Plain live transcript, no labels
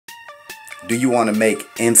Do you want to make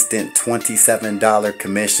instant $27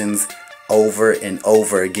 commissions over and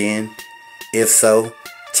over again? If so,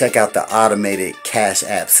 check out the automated Cash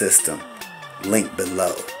App system. Link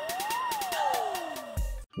below.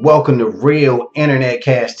 Welcome to Real Internet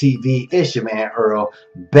Cash TV. It's your man Earl,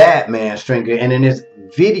 Batman Stringer, and in this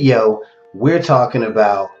video we're talking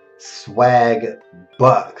about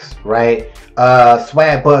SwagBucks, right?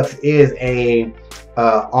 SwagBucks is a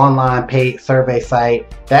online paid survey site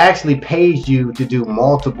that actually pays you to do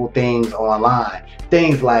multiple things online.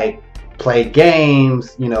 Things like play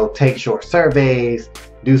games, take short surveys,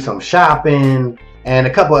 do some shopping, and a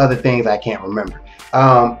couple other things I can't remember.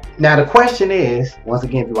 Now the question is, once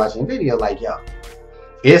again, if you're watching the video, like, yo,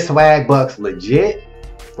 is SwagBucks legit,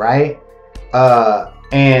 right?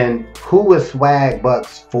 And who is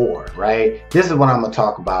SwagBucks for, right? This is what I'm gonna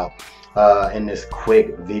talk about in this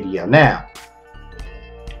quick video. Now,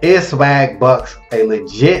 is SwagBucks a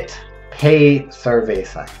legit paid survey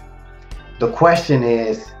site? The question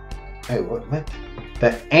is, hey, what?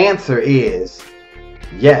 The answer is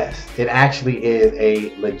yes, it actually is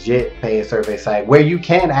a legit paid survey site where you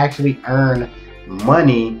can actually earn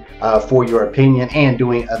money for your opinion and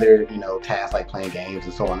doing other, tasks like playing games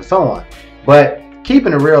and so on and so on. But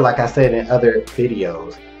keeping it real, like I said in other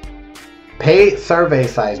videos, paid survey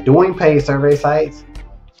sites, doing paid survey sites,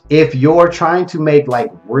 if you're trying to make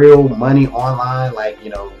like real money online, like,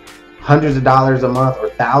 hundreds of dollars a month or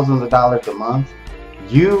thousands of dollars a month,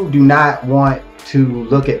 you do not want to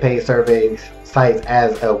look at paid survey sites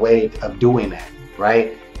as a way of doing that,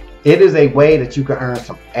 right? It is a way that you can earn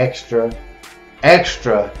some extra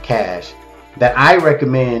cash that I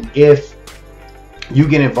recommend if you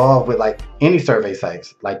get involved with like any survey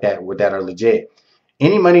sites like that that are legit.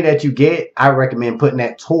 Any money that you get, I recommend putting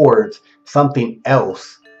that towards something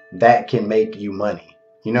else that can make you money.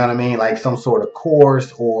 You know what I mean? Like some sort of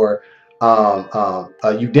course or a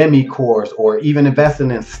Udemy course, or even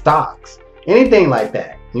investing in stocks, anything like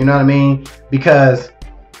that. You know what I mean? Because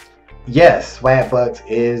yes, SwagBucks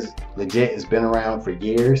is legit. It's been around for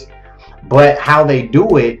years, but how they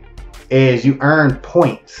do it is you earn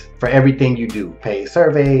points for everything you do. Paid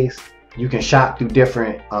surveys, you can shop through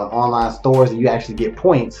different online stores and you actually get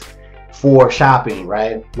points for shopping,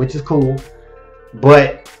 right? Which is cool.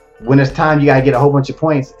 But when it's time, you gotta get a whole bunch of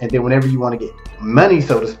points, and then whenever you want to get money,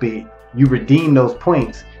 so to speak, you redeem those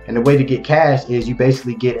points. And the way to get cash is you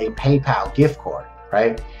basically get a PayPal gift card,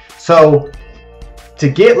 right? So to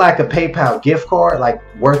get like a PayPal gift card, like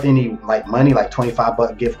worth any like money, like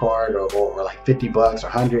 $25 gift card or like $50 or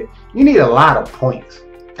 100, you need a lot of points.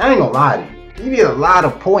 I ain't gonna lie to you. You need a lot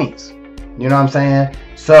of points. You know what I'm saying?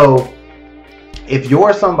 So if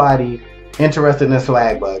you're somebody interested in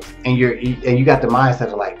SwagBucks and you got the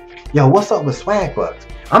mindset of like, yo, what's up with SwagBucks?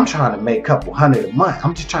 I'm trying to make a couple hundred a month.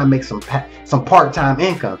 I'm just trying to make some part-time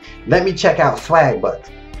income. Let me check out SwagBucks.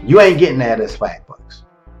 You ain't getting that at SwagBucks,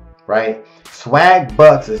 right?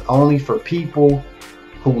 SwagBucks is only for people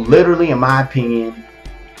who literally, in my opinion,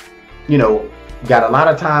 got a lot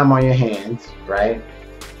of time on your hands, right?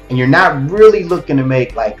 And you're not really looking to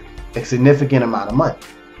make like a significant amount of money,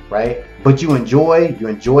 right? But you enjoy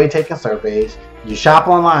taking surveys. You shop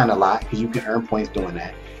online a lot because you can earn points doing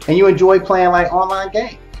that. And you enjoy playing like online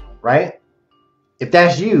games, right? If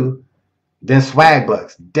that's you, then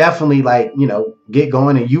SwagBucks definitely, like, get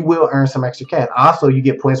going, and you will earn some extra cash. Also, you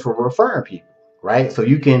get points for referring people, right? So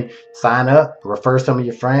you can sign up, refer some of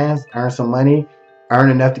your friends, earn some money, earn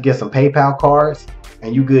enough to get some PayPal cards,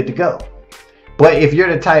 and you good to go. But if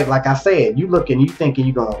you're the type, like I said, you thinking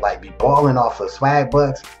you're gonna like be balling off of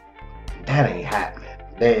SwagBucks, that ain't happening.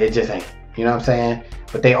 It just ain't. You know what I'm saying?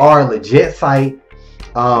 But they are a legit site.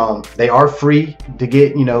 They are free to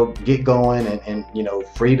get going and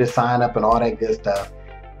free to sign up and all that good stuff.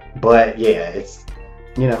 But yeah, it's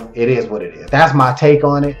it is what it is. That's my take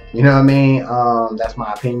on it. You know what I mean? That's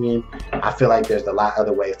my opinion. I feel like there's a lot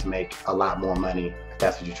other ways to make a lot more money if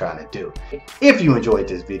that's what you're trying to do. If you enjoyed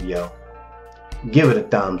this video, give it a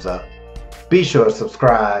thumbs up. Be sure to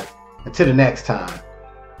subscribe. Until the next time,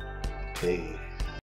 peace.